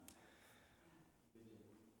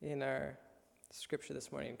in our scripture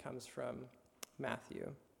this morning comes from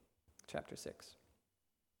Matthew chapter 6.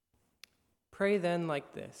 Pray then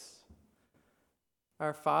like this: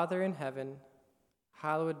 Our Father in heaven,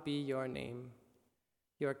 hallowed be your name.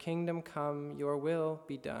 Your kingdom come, your will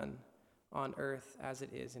be done, on earth as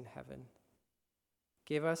it is in heaven.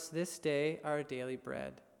 Give us this day our daily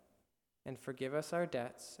bread, and forgive us our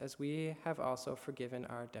debts as we have also forgiven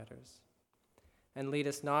our debtors. And lead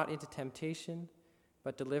us not into temptation,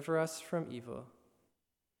 but deliver us from evil.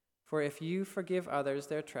 For if you forgive others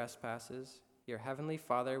their trespasses, your heavenly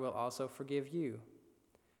Father will also forgive you.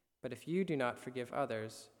 But if you do not forgive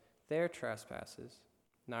others their trespasses,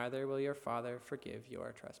 neither will your Father forgive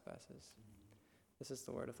your trespasses. This is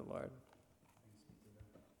the word of the Lord.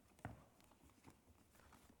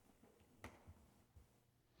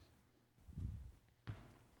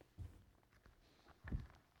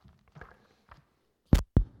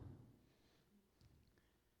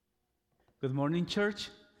 Good morning, church.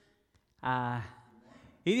 It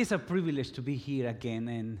is a privilege to be here again,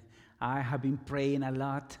 and I have been praying a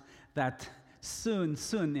lot that soon,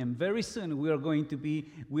 and very soon, we are going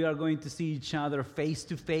to see each other face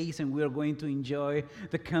to face, and we are going to enjoy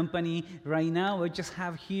the company. Right now, I just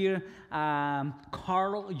have here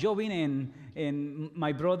Carl Jobin and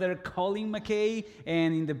my brother Colin McKay,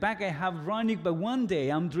 and in the back I have Ronik. But one day,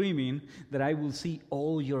 I'm dreaming that I will see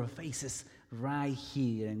all your faces right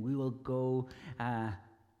here, and we will go.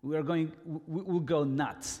 We'll go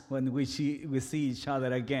nuts when we see each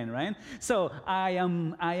other again, right? So I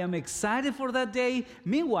am excited for that day.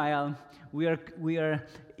 Meanwhile, we are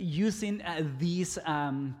using these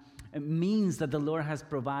means that the Lord has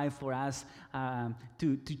provided for us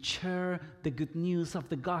to share the good news of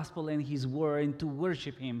the gospel and His word, and to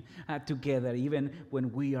worship Him together, even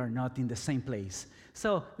when we are not in the same place.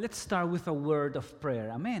 So let's start with a word of prayer.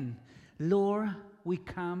 Amen. Lord, we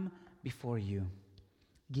come before you,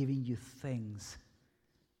 giving you thanks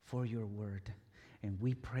for your word. And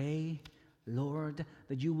we pray, Lord,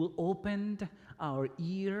 that you will open our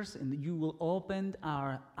ears and that you will open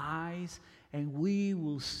our eyes, and we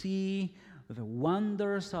will see the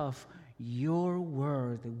wonders of your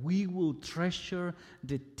word. We will treasure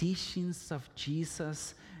the teachings of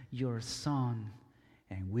Jesus, your Son.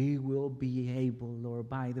 And we will be able, Lord,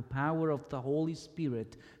 by the power of the Holy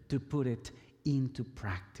Spirit, to put it into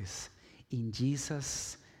practice. In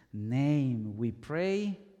Jesus' name we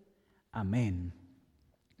pray. Amen.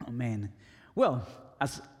 Amen. Well,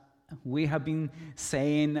 as we have been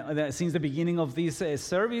saying since the beginning of this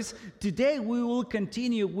service, today we will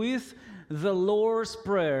continue with the Lord's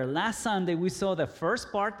Prayer. Last Sunday we saw the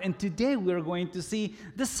first part, and today we are going to see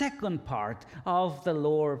the second part of the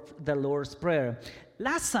Lord's Prayer.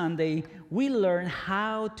 Last Sunday we learned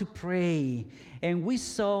how to pray, and we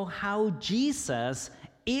saw how Jesus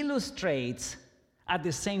illustrates at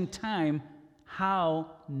the same time how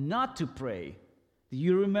not to pray. Do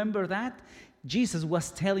you remember that? Jesus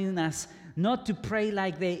was telling us not to pray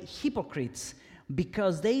like the hypocrites,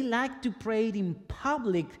 because they like to pray in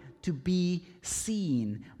public to be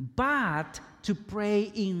seen, but to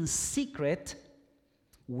pray in secret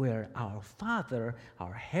where our Father,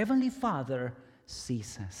 our Heavenly Father,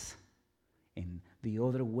 sees us. In the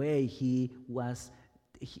other way,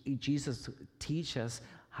 Jesus teaches us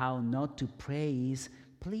how not to pray is,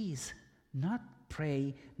 please, not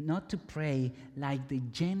to pray like the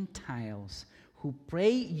Gentiles who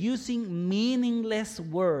pray using meaningless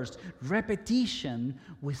words, repetition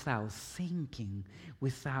without thinking,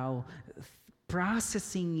 without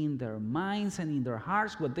processing in their minds and in their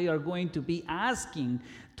hearts what they are going to be asking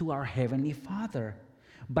to our Heavenly Father.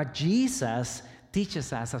 But Jesus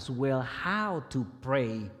teaches us as well how to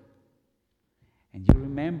pray. And you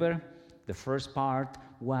remember, the first part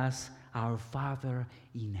was our Father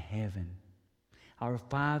in heaven. Our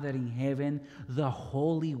Father in heaven, the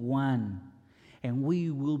Holy One. And we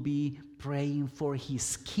will be praying for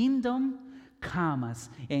His kingdom come,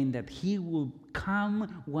 and that He will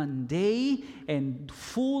come one day and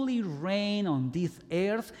fully reign on this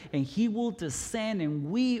earth, and He will descend, and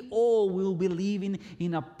we all will be living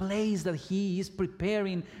in a place that He is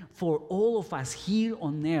preparing for all of us here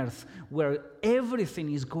on earth, where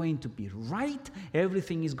everything is going to be right,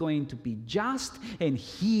 everything is going to be just, and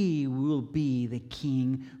He will be the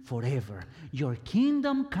King forever. Your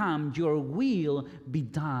kingdom come, your will be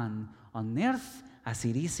done on earth as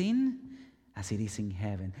it is in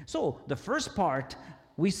heaven. So the first part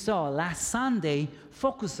we saw last Sunday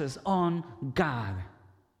focuses on God,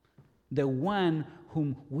 the one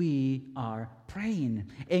whom we are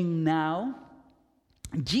praying. And now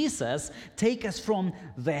Jesus takes us from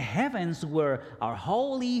the heavens where our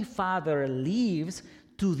Holy Father lives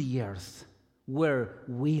to the earth where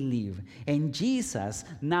we live. And Jesus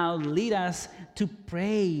now leads us to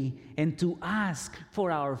pray and to ask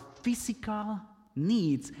for our physical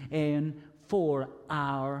needs and for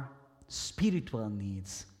our spiritual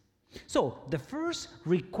needs. So the first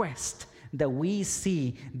request that we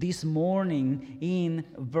see this morning in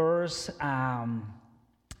verse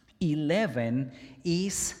 11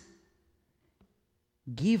 is,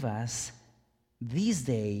 give us this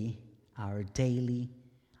day our daily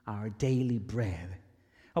bread.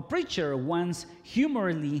 A preacher once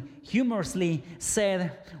humorously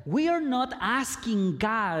said, we are not asking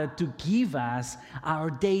God to give us our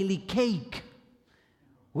daily cake.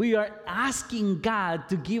 We are asking God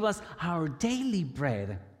to give us our daily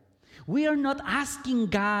bread. We are not asking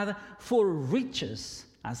God for riches,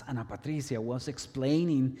 as Ana Patricia was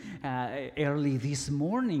explaining early this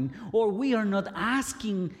morning. Or we are not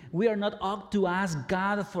ought to ask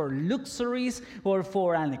God for luxuries or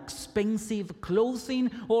for an expensive clothing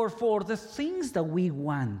or for the things that we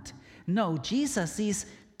want. No, Jesus is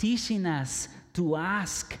teaching us to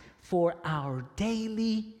ask for our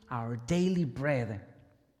daily bread.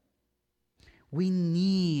 We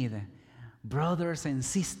need, brothers and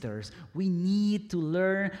sisters, we need to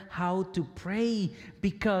learn how to pray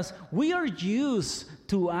because we are used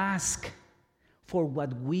to ask for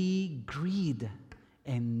what we greed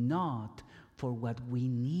and not for what we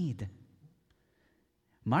need.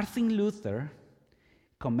 Martin Luther,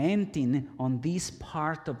 commenting on this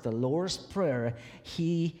part of the Lord's Prayer,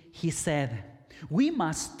 he said, we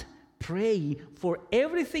must pray for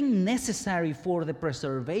everything necessary for the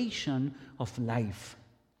preservation of life,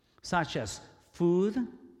 such as food,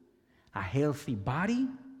 a healthy body,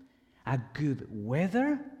 a good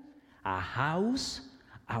weather, a house,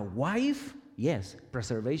 a wife. Yes,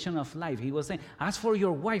 preservation of life. He was saying, ask for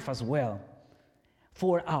your wife as well.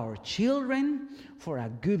 For our children, for a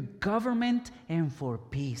good government, and for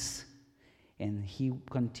peace. And he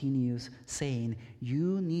continues saying,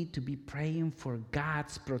 you need to be praying for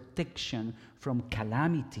God's protection from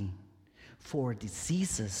calamity, for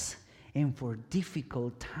diseases, and for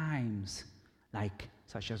difficult times,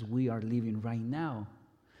 such as we are living right now.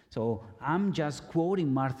 So I'm just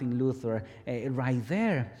quoting Martin Luther right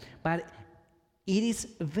there. But it is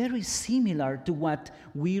very similar to what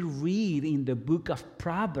we read in the book of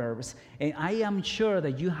Proverbs. And I am sure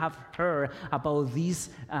that you have heard about this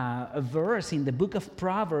verse in the book of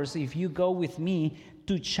Proverbs. If you go with me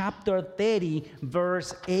to chapter 30,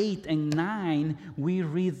 verse 8 and 9, we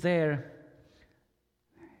read there,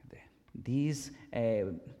 this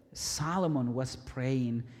Solomon was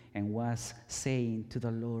praying and was saying to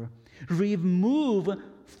the Lord, remove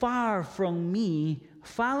far from me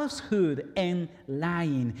falsehood and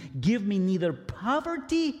lying. Give me neither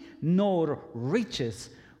poverty nor riches.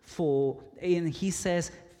 And he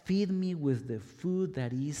says, feed me with the food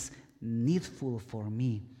that is needful for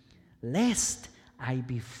me, lest I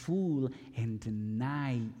be full and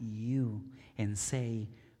deny you and say,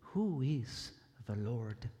 who is the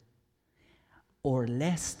Lord? Or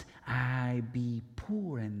lest I be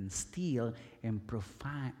poor and steal and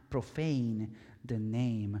profane the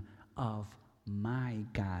name of my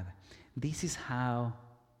God. This is how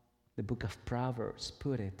the book of Proverbs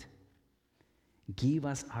put it. Give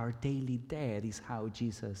us our daily bread is how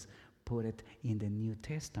Jesus put it in the New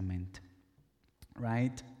Testament,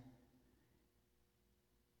 right?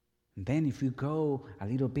 And then if you go a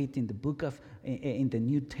little bit in the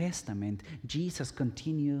New Testament, Jesus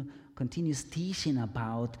continues teaching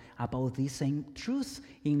about this same truth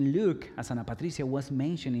in Luke, as Ana Patricia was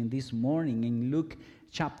mentioning this morning, in Luke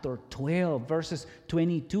chapter 12, verses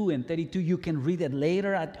 22 and 32. You can read it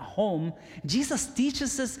later at home. Jesus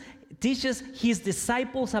teaches his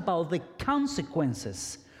disciples about the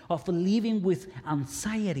consequences of living with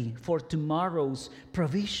anxiety for tomorrow's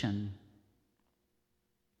provision.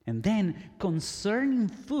 And then concerning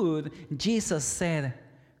food, Jesus said,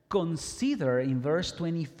 consider in verse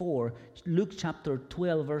 24, Luke chapter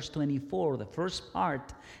 12, verse 24, the first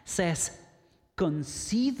part says,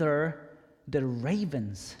 consider the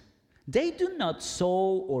ravens. They do not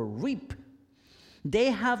sow or reap. They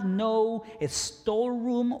have no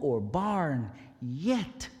storeroom or barn,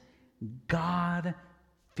 yet God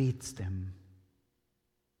feeds them.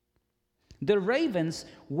 The ravens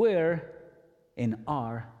were and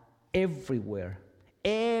are everywhere,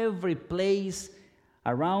 every place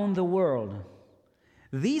around the world.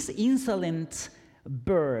 These insolent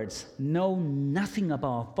birds know nothing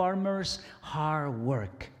about farmers' hard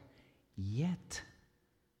work. Yet,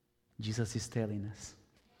 Jesus is telling us,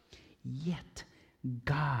 yet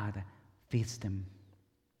God feeds them.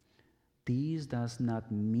 This does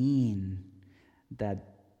not mean that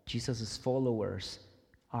Jesus' followers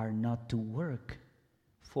are not to work.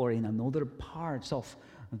 For in another parts of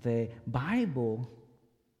the Bible,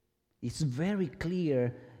 it's very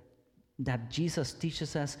clear that Jesus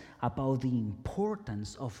teaches us about the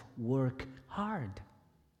importance of work hard.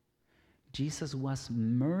 Jesus was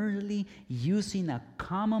merely using a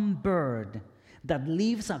common bird that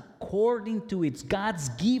lives according to its God's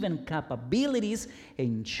given capabilities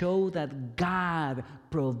and show that God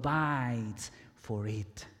provides for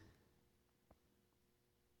it.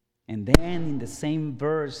 And then in the same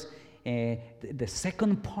verse, the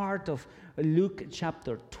second part of Luke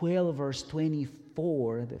chapter 12, verse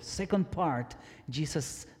 24, the second part,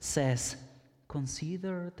 Jesus says,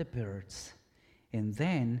 consider the birds, and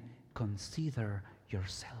then consider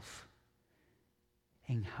yourself.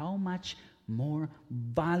 And how much more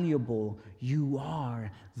valuable you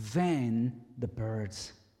are than the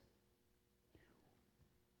birds.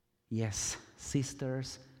 Yes,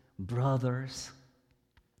 sisters, brothers,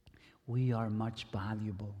 we are much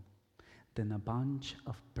valuable than a bunch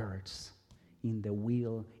of birds in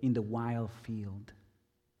the wild field.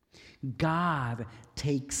 God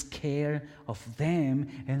takes care of them,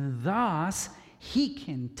 and thus He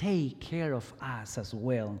can take care of us as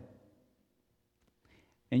well.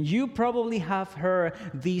 And you probably have heard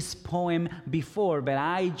this poem before, but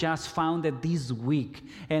I just found it this week,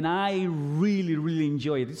 and I really, really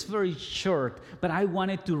enjoy it. It's very short, but I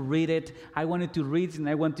wanted to read it. I wanted to read it, and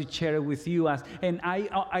I want to share it with you. And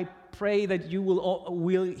I pray that you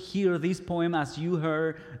will hear this poem as you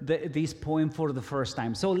heard this poem for the first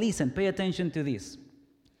time. So listen, pay attention to this.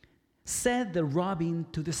 Said the robin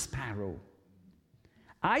to the sparrow,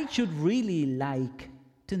 I should really like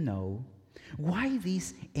to know why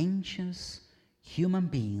these ancient human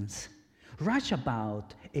beings rush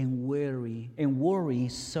about and worry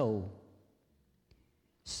so.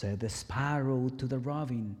 Said the sparrow to the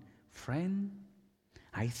robin, friend,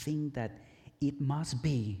 I think that it must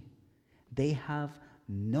be they have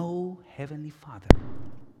no heavenly Father,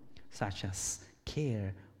 such as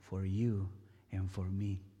care for you and for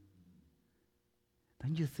me.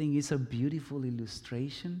 Don't you think it's a beautiful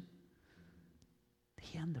illustration?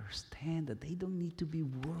 They understand that they don't need to be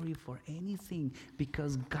worried for anything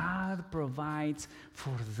because God provides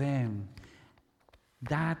for them.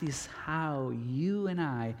 That is how you and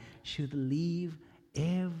I should live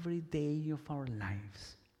every day of our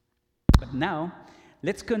lives. But now,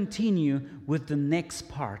 let's continue with the next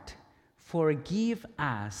part. Forgive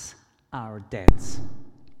us our debts.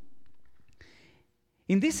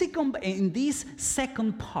 In this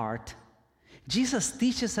second part, Jesus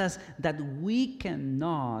teaches us that we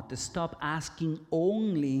cannot stop asking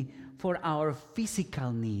only for our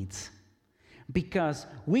physical needs, because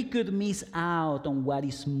we could miss out on what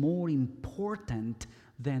is more important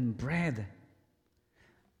than bread,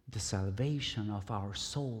 the salvation of our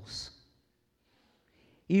souls.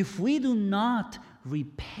 If we do not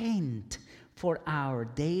repent for our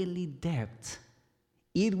daily debts,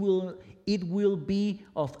 it will be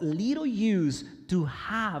of little use to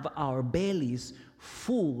have our bellies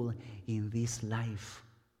full in this life.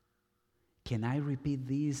 Can I repeat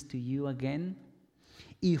this to you again?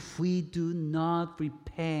 If we do not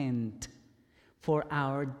repent for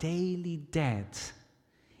our daily debts,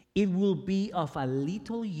 it will be of a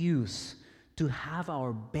little use to have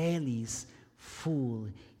our bellies full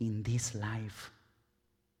in this life.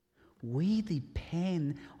 We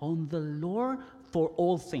depend on the Lord for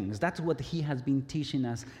all things. That's what He has been teaching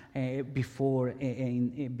us before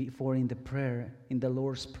in the prayer, in the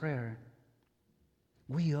Lord's Prayer.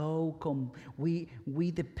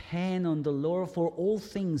 We depend on the Lord for all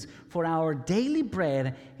things, for our daily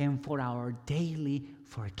bread and for our daily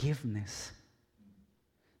forgiveness.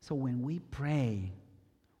 So when we pray,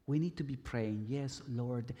 we need to be praying, yes,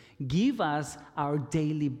 Lord, give us our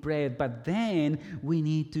daily bread, but then we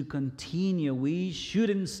need to continue. We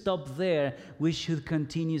shouldn't stop there. We should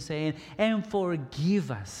continue saying, and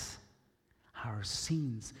forgive us our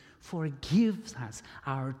sins. Forgive us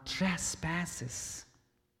our trespasses.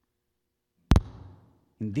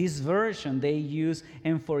 In this version, they use,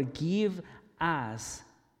 and forgive us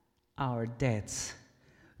our debts.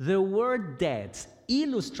 The word debts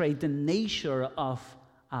illustrates the nature of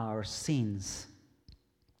our sins.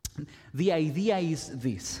 The idea is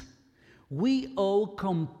this: we owe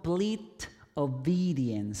complete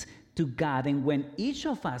obedience to God, and when each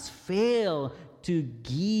of us fail to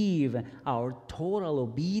give our total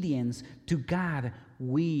obedience to God,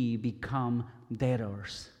 we become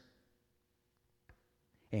debtors.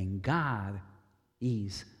 And God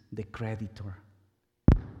is the creditor.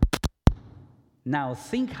 Now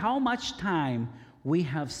think how much time we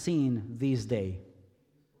have seen this day.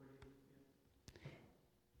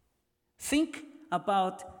 Think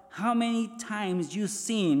about how many times you've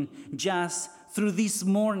sinned just through this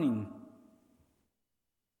morning.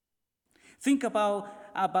 Think about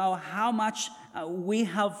how much we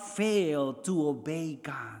have failed to obey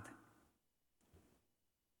God.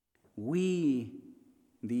 We,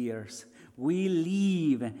 dears, we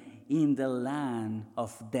live in the land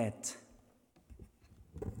of death.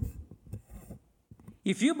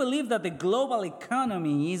 If you believe that the global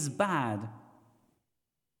economy is bad,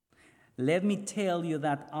 let me tell you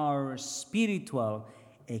that our spiritual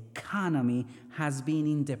economy has been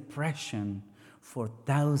in depression for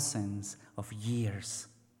thousands of years.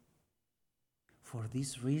 For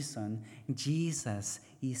this reason, Jesus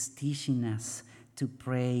is teaching us to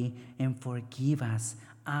pray and forgive us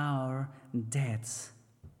our debts.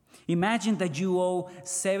 Imagine that you owe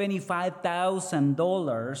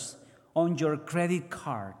 $75,000 on your credit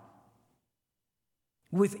card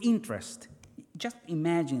with interest. Just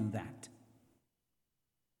imagine that.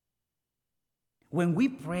 When we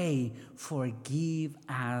pray, forgive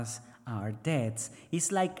us our debts,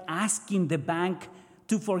 it's like asking the bank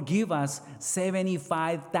to forgive us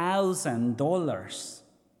 $75,000.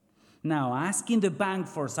 Now, asking the bank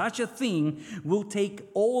for such a thing will take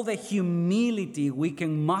all the humility we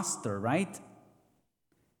can muster, right?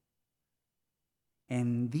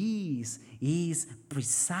 And this is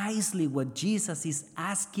precisely what Jesus is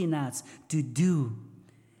asking us to do.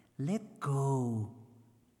 Let go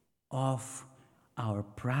of our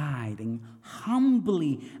pride and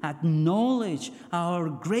humbly acknowledge our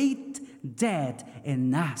great debt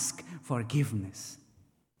and ask forgiveness.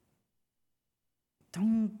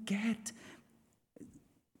 Don't get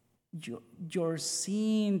your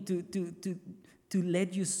sin to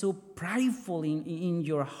let you so prideful in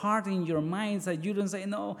your heart, in your minds, that you don't say,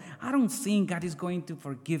 no, I don't think God is going to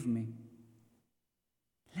forgive me.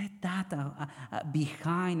 Let that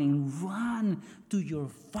behind and run to your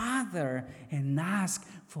Father and ask,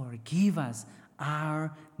 forgive us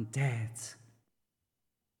our debts.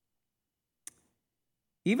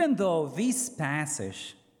 Even though this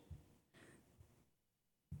passage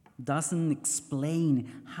doesn't explain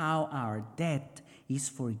how our debt is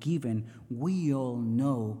forgiven, we all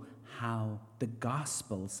know how the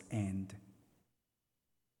Gospels end.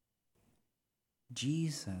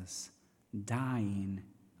 Jesus dying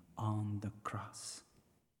on the cross,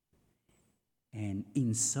 and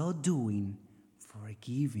in so doing,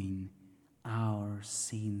 forgiving our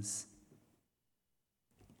sins.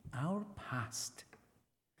 Our past,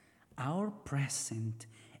 our present,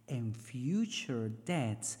 and future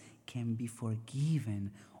debts can be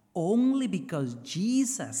forgiven only because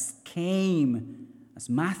Jesus came, as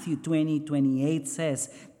Matthew 20:28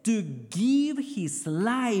 says, to give his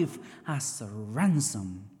life as a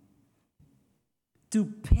ransom, to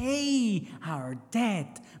pay our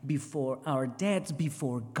debts before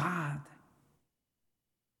God.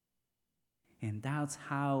 And that's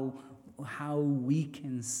how we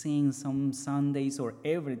can sing some Sundays, or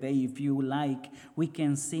every day if you like, we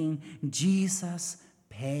can sing, Jesus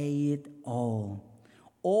paid all.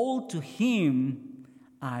 All to him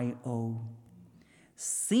I owe.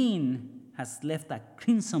 Sin has left a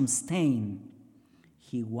crimson stain.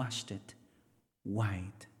 He washed it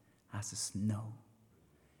white as snow.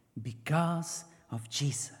 Because of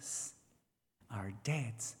Jesus, our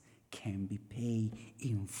debts can be paid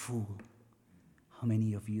in full. How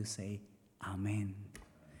many of you say, Amen?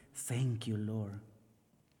 Thank you, Lord.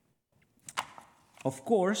 Of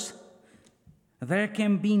course, there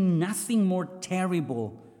can be nothing more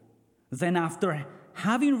terrible than, after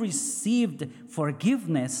having received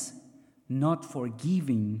forgiveness, not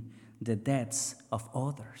forgiving the debts of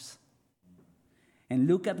others. And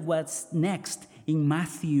look at what's next in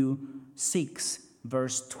Matthew 6,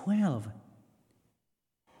 verse 12.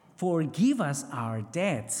 Forgive us our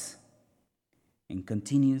debts. And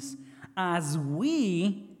continues, as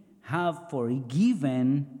we have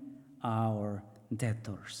forgiven our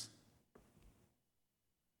debtors.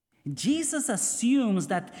 Jesus assumes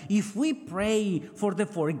that if we pray for the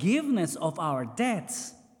forgiveness of our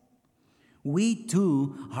debts, we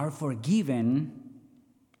too are forgiving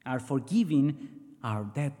our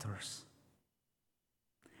debtors.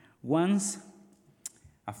 Once,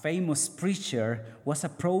 a famous preacher was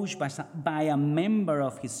approached by a member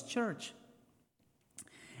of his church.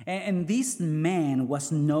 And this man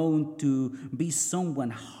was known to be someone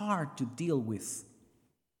hard to deal with.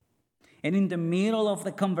 And in the middle of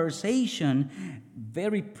the conversation,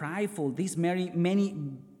 very prideful, this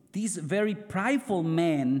very prideful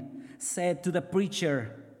man said to the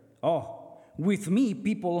preacher, "Oh, with me,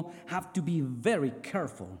 people have to be very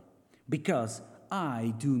careful because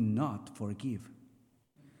I do not forgive."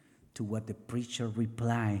 to what the preacher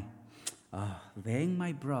replied. Then,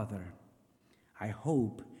 my brother, I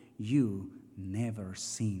hope you never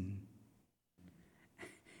sin.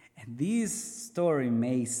 And this story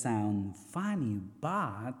may sound funny,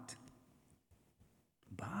 but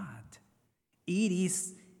it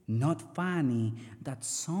is not funny that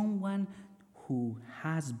someone who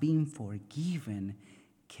has been forgiven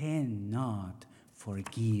cannot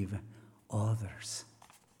forgive others.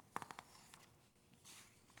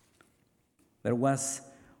 There was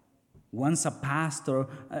once a pastor,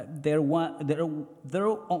 there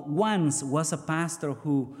once was a pastor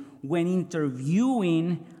who, when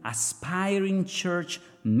interviewing aspiring church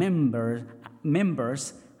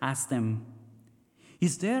members, asked them,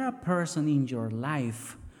 "Is there a person in your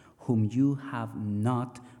life whom you have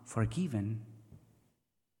not forgiven?"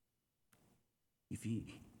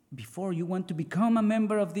 Before you want to become a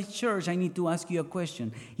member of this church, I need to ask you a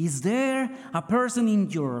question. Is there a person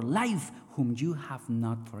in your life whom you have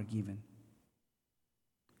not forgiven?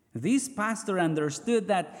 This pastor understood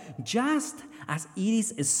that just as it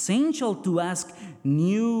is essential to ask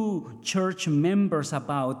new church members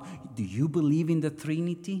about, do you believe in the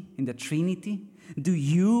Trinity? Do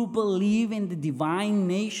you believe in the divine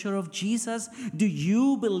nature of Jesus? Do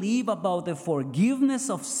you believe about the forgiveness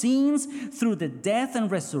of sins through the death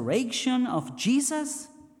and resurrection of Jesus?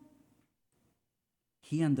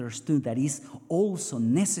 He understood that it's also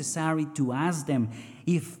necessary to ask them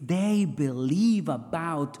if they believe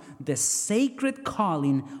about the sacred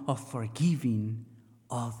calling of forgiving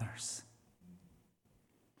others.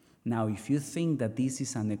 Now, if you think that this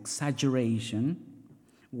is an exaggeration,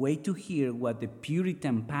 wait to hear what the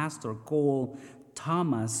Puritan pastor called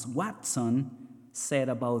Thomas Watson said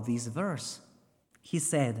about this verse. He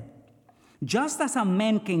said, "Just as a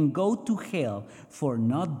man can go to hell for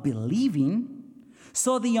not believing,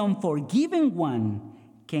 so the unforgiven one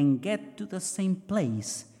can get to the same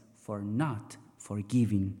place for not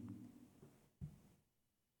forgiving."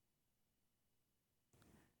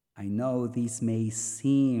 I know this may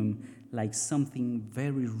seem like something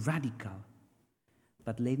very radical,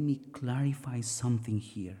 but let me clarify something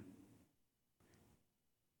here.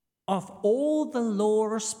 Of all the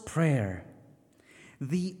Lord's Prayer,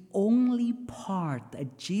 the only part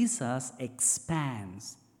that Jesus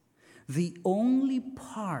expands, the only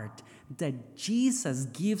part that Jesus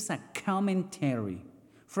gives a commentary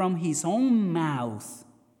from his own mouth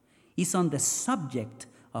is on the subject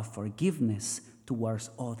of forgiveness towards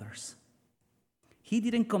others. He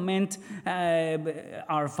didn't comment,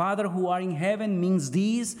 "Our Father who art in heaven" means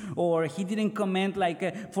this, or he didn't comment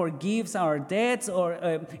like "forgives our debts,"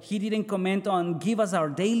 or he didn't comment on "give us our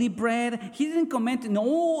daily bread." He didn't comment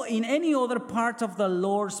in any other part of the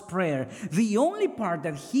Lord's Prayer. The only part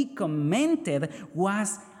that he commented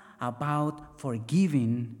was about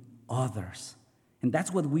forgiving others. And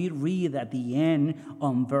that's what we read at the end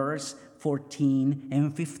on verse 14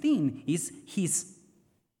 and 15. Is his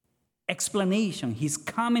explanation, his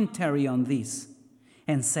commentary on this,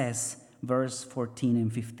 and says, verse 14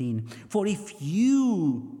 and 15, "For if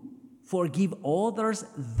you forgive others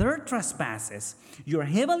their trespasses, your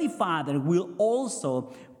heavenly Father will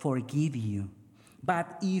also forgive you.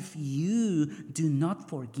 But if you do not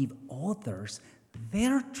forgive others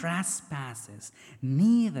their trespasses,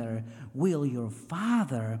 neither will your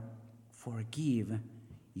Father forgive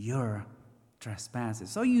your trespasses."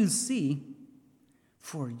 So you see,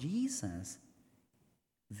 for Jesus,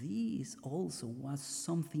 this also was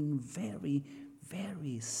something very,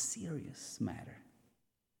 very serious matter.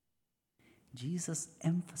 Jesus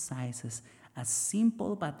emphasizes a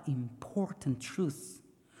simple but important truth.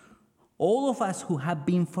 All of us who have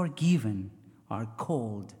been forgiven are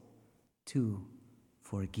called to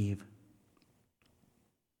forgive.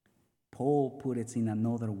 Paul put it in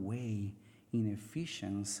another way in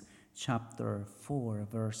Ephesians chapter 4,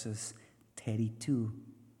 verses 32,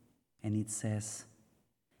 and it says,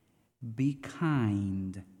 "Be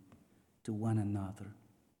kind to one another,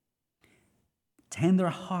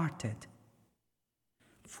 tender-hearted,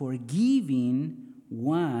 forgiving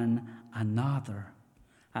one another,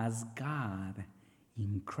 as God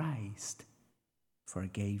in Christ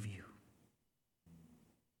forgave you."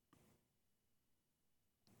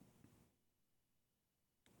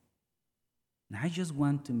 Now I just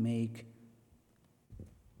want to make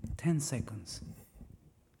 10 seconds,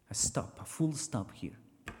 a full stop here.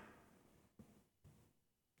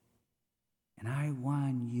 And I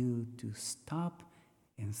want you to stop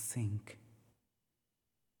and think,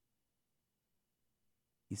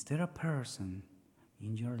 is there a person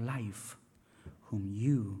in your life whom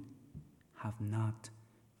you have not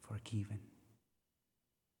forgiven?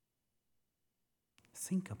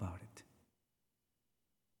 Think about it.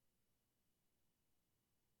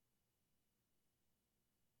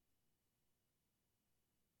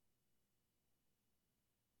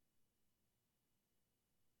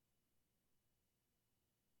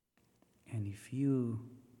 And if you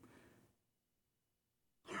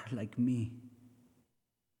are like me,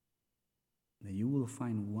 then you will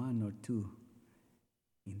find one or two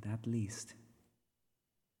in that list.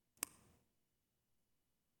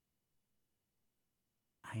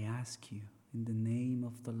 I ask you in the name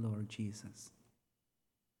of the Lord Jesus,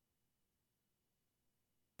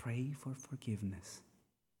 pray for forgiveness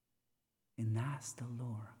and ask the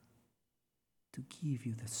Lord to give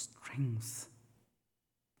you the strength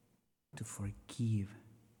to forgive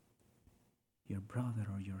your brother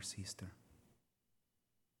or your sister.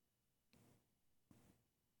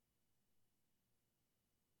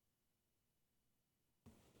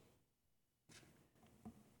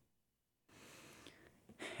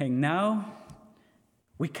 And now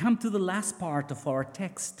we come to the last part of our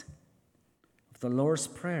text of the Lord's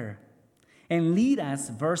Prayer. And lead us,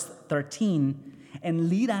 verse 13, and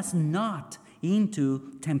lead us not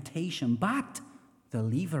into temptation, but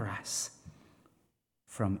deliver us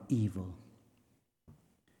from evil.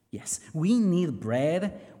 Yes, we need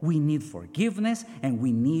bread, we need forgiveness, and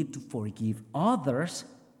we need to forgive others.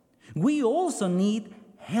 We also need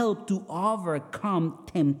help to overcome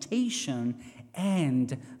temptation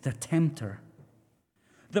and the tempter.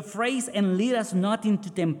 The phrase, and lead us not into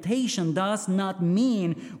temptation, does not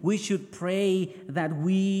mean we should pray that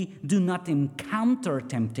we do not encounter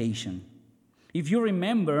temptation. If you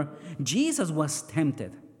remember, Jesus was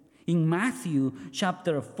tempted. In Matthew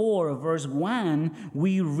chapter 4, verse 1,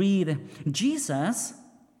 we read, Jesus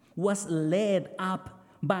was led up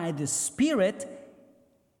by the Spirit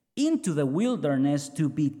into the wilderness to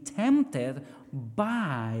be tempted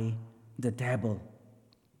by the devil.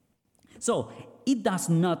 So, it does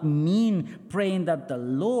not mean praying that the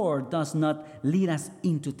Lord does not lead us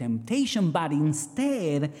into temptation, but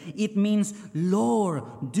instead it means, Lord,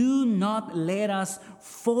 do not let us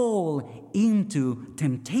fall into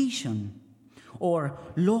temptation. Or,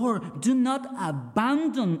 Lord, do not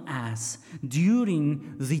abandon us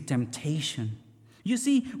during the temptation. You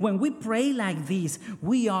see, when we pray like this,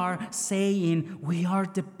 we are saying we are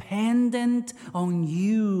dependent on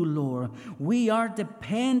you, Lord. We are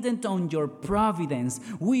dependent on your providence.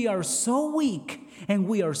 We are so weak and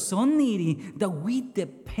we are so needy that we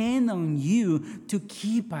depend on you to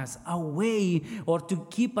keep us away, or to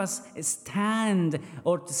keep us stand,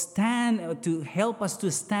 or to help us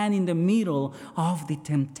to stand in the middle of the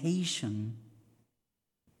temptation.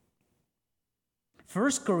 1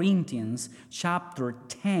 Corinthians chapter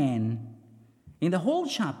 10, in the whole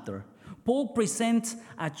chapter, Paul presents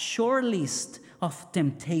a short list of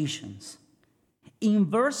temptations. In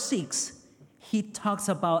verse 6, he talks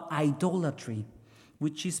about idolatry,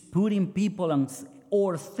 which is putting people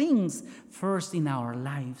or things first in our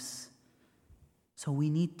lives. So we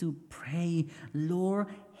need to pray, Lord,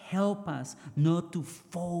 help us not to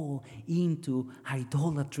fall into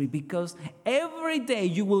idolatry, because every day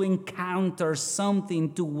you will encounter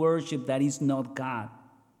something to worship that is not God.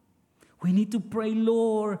 We need to pray,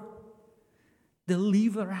 Lord,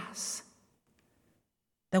 deliver us,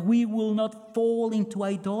 that we will not fall into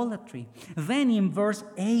idolatry. Then in verse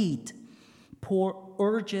 8, Paul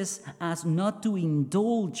urges us not to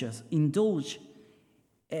indulge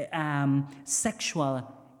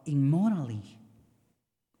sexual immorality.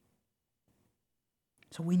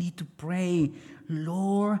 So we need to pray,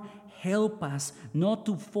 Lord, help us not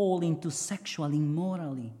to fall into sexual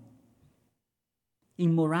immorality.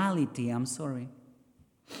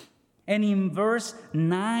 And in verse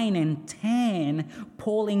 9 and 10,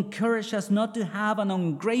 Paul encourages us not to have an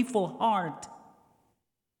ungrateful heart,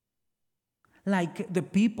 like the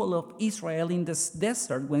people of Israel in the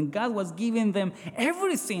desert, when God was giving them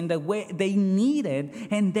everything that they needed,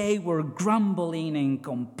 and they were grumbling and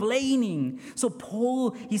complaining. So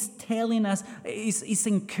Paul is telling us, is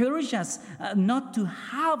encouraging us not to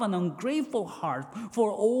have an ungrateful heart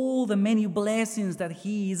for all the many blessings that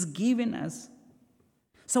he is giving us.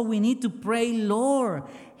 So we need to pray, Lord,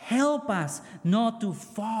 help us not to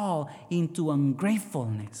fall into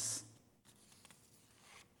ungratefulness.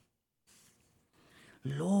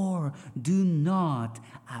 Lord, do not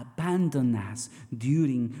abandon us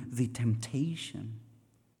during the temptation.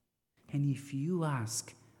 And if you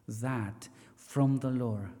ask that from the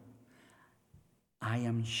Lord, I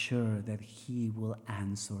am sure that he will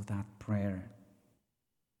answer that prayer.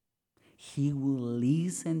 He will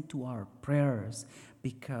listen to our prayers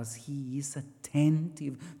because He is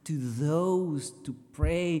attentive to those to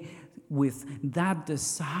pray with that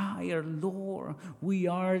desire. Lord, we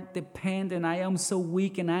are dependent. I am so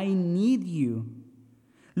weak and I need you.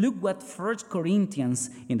 Look what 1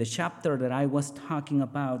 Corinthians, in the chapter that I was talking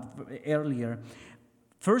about earlier,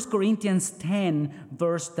 1 Corinthians 10,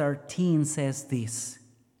 verse 13 says this.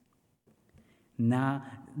 Now,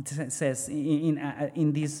 it says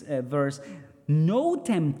in this verse, no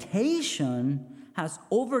temptation has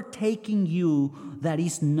overtaken you that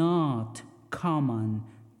is not common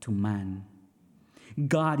to man.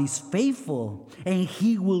 God is faithful, and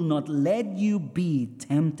He will not let you be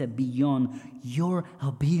tempted beyond your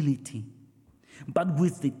ability. But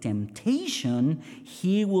with the temptation,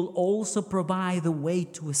 He will also provide a way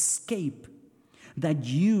to escape, that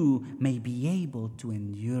you may be able to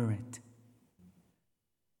endure it.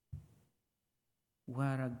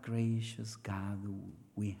 What a gracious God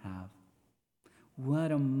we have.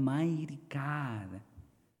 What a mighty God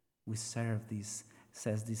we serve, this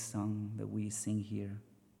says this song that we sing here.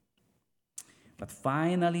 But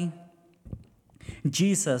finally,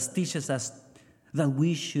 Jesus teaches us that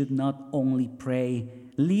we should not only pray,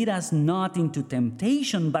 lead us not into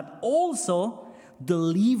temptation, but also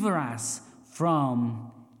deliver us from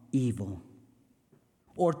evil.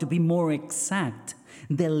 Or to be more exact,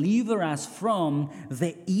 deliver us from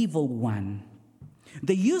the evil one.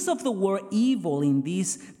 The use of the word evil in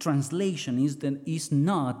this translation is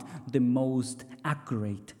not the most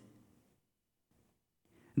accurate.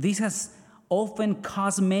 This has often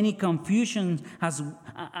caused many confusion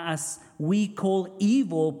as we call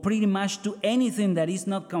evil pretty much to anything that is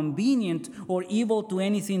not convenient, or evil to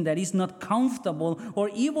anything that is not comfortable, or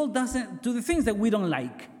evil to the things that we don't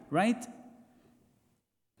like, right?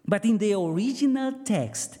 But in the original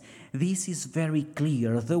text, this is very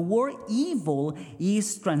clear. The word evil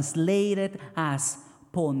is translated as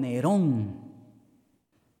poneron.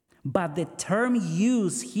 But the term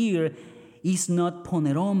used here is not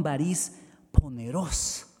poneron, but is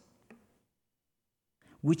poneros,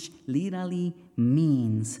 which literally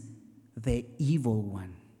means the evil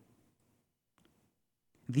one.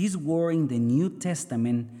 This word in the New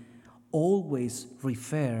Testament always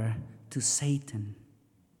refers to Satan.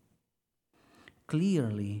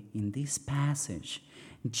 Clearly, in this passage,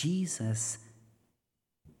 Jesus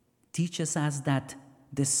teaches us that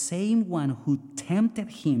the same one who tempted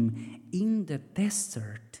him in the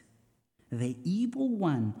desert, the evil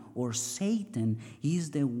one, or Satan,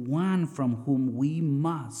 is the one from whom we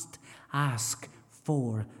must ask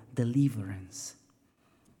for deliverance.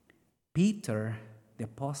 Peter, the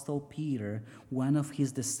Apostle Peter, one of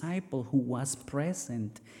his disciples who was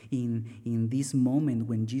present in this moment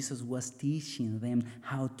when Jesus was teaching them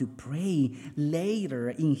how to pray, later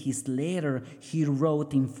in his letter, he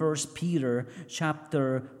wrote in 1 Peter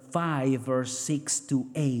chapter 5, verse 6 to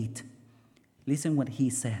 8. Listen what he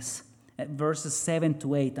says. Verses 7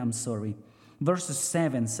 to 8, Verse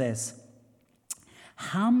 7 says,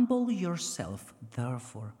 "Humble yourself,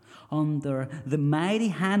 therefore, under the mighty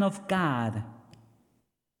hand of God.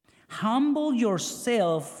 Humble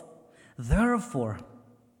yourself, therefore.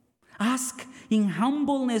 Ask in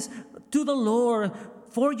humbleness to the Lord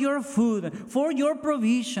for your food, for your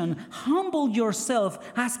provision. Humble yourself,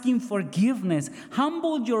 asking forgiveness.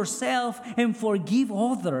 Humble yourself and forgive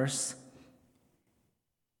others.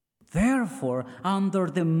 Therefore, under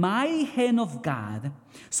the mighty hand of God,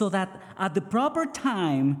 so that at the proper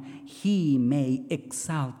time He may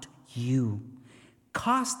exalt you,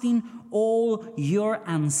 casting all your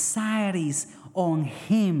anxieties on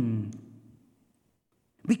Him,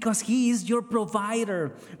 because He is your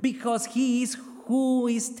provider, because He is who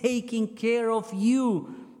is taking care of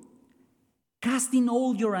you. Casting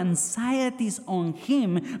all your anxieties on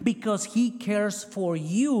Him because He cares for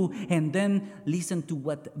you." And then listen to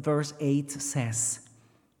what verse 8 says.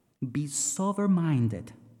 "Be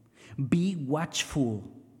sober-minded, be watchful.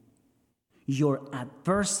 Your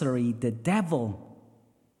adversary, the devil."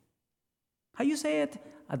 How you say it?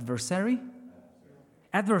 Adversary?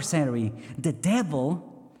 Adversary. The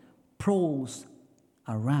devil prowls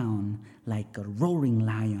around like a roaring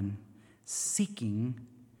lion, seeking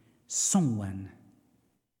someone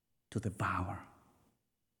to devour.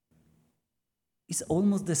 It's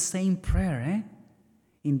almost the same prayer,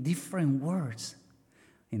 in different words.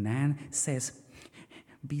 And then it says,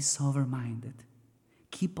 be sober-minded.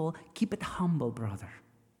 Keep it humble, brother.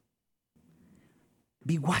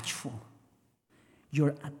 Be watchful.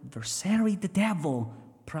 Your adversary, the devil,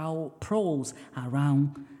 prowls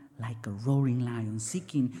around like a roaring lion,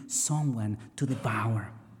 seeking someone to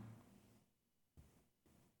devour.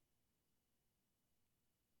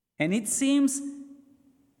 And it seems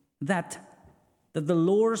that the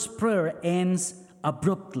Lord's Prayer ends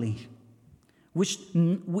abruptly,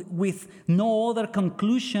 with no other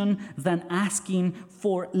conclusion than asking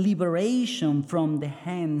for liberation from the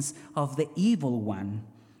hands of the evil one.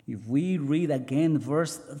 If we read again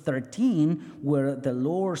verse 13, where the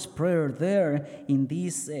Lord's Prayer there in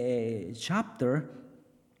this chapter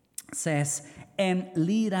says, "And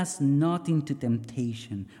lead us not into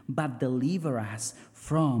temptation, but deliver us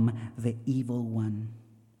from the evil one."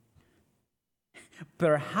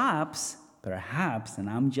 Perhaps, and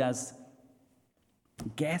I'm just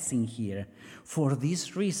guessing here, for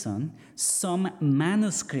this reason, some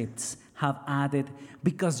manuscripts have added,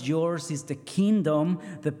 "Because yours is the kingdom,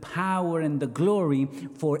 the power, and the glory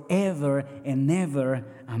forever and ever.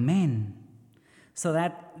 Amen." So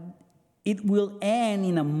that it will end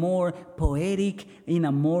in a more poetic, in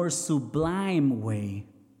a more sublime way.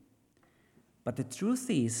 But the truth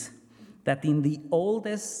is that in the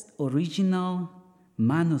oldest original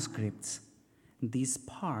manuscripts, this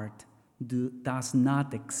part does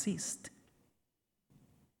not exist.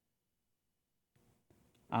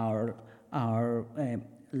 Our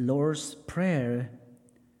Lord's Prayer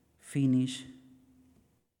finish,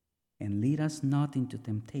 "And lead us not into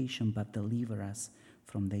temptation, but deliver us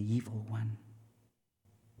from the evil one."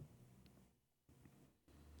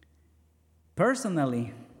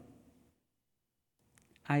 Personally,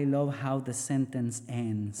 I love how the sentence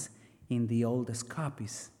ends in the oldest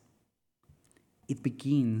copies. It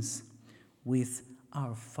begins with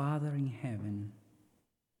 "Our Father in heaven"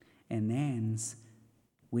 and ends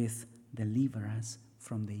with "Deliver us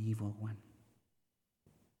from the evil one."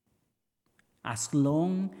 As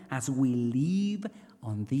long as we live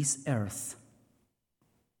on this earth,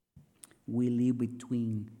 we live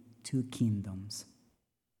between two kingdoms.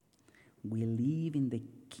 We live in the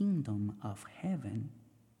kingdom of heaven,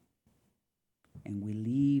 and we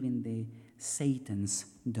live in the Satan's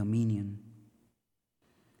dominion.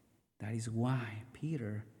 That is why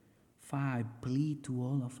Peter 5 plead to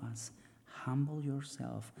all of us, humble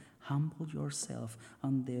yourself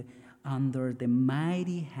under the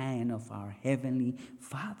mighty hand of our Heavenly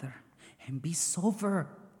Father, and be sober,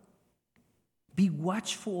 be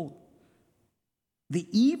watchful. The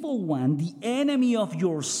evil one, the enemy of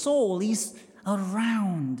your soul, is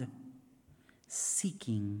around,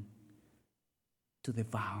 seeking to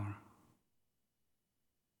devour.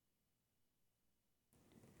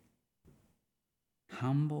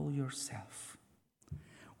 Humble yourself.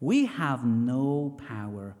 We have no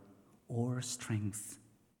power or strength,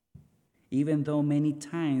 even though many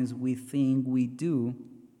times we think we do.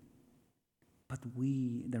 But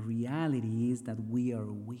the reality is that we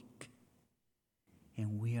are weak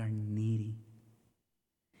and we are needy.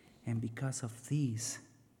 And because of this,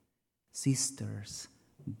 sisters,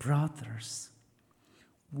 brothers,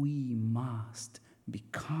 we must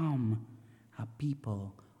become a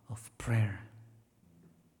people of prayer.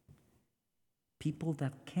 People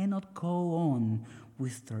that cannot go on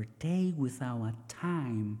with their day without a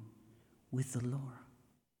time with the Lord.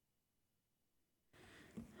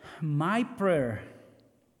 My prayer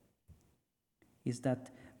is that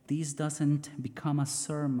this doesn't become a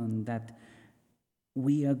sermon that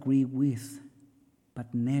we agree with,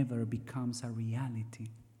 but never becomes a reality.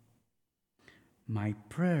 My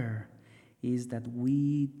prayer is that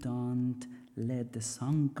we don't let the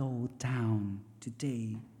sun go down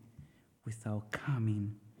today without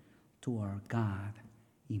coming to our God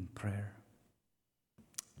in prayer.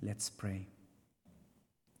 Let's pray.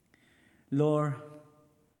 Lord,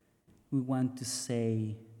 we want to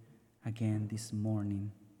say again this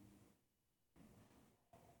morning,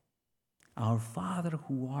 Our Father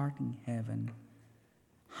who art in heaven,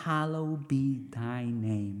 hallowed be thy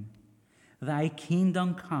name. Thy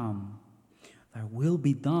kingdom come, thy will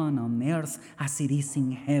be done on earth as it is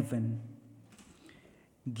in heaven.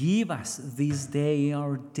 Give us this day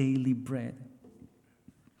our daily bread,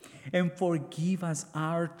 and forgive us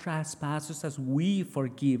our trespasses as we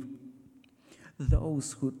forgive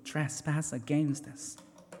those who trespass against us.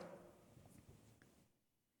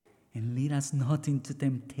 And lead us not into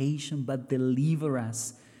temptation, but deliver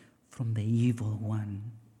us from the evil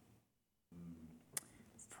one.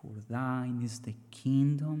 For thine is the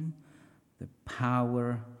kingdom, the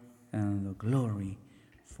power, and the glory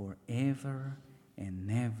forever and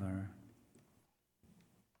ever.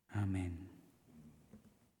 Amen.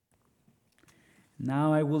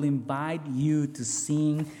 Now I will invite you to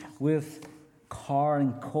sing with Carl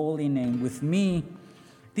and Colin and with me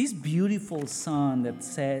this beautiful song that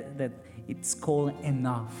said that it's called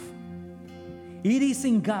Enough. It is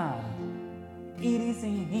in God. It is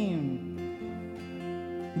in Him.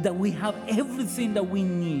 that we have everything that we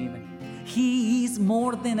need. He is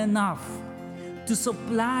more than enough to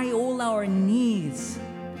supply all our needs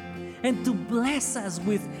and to bless us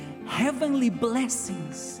with heavenly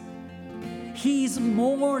blessings. He is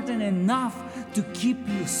more than enough to keep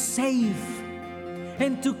you safe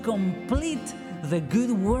and to complete the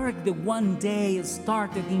good work that one day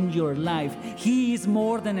started in your life. He is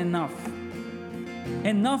more than enough.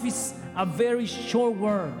 Enough is a very short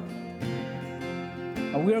word.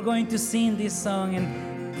 We are going to sing this song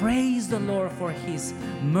and praise the Lord for His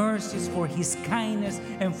mercies, for His kindness,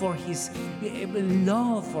 and for His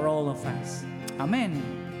love for all of us.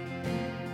 Amen.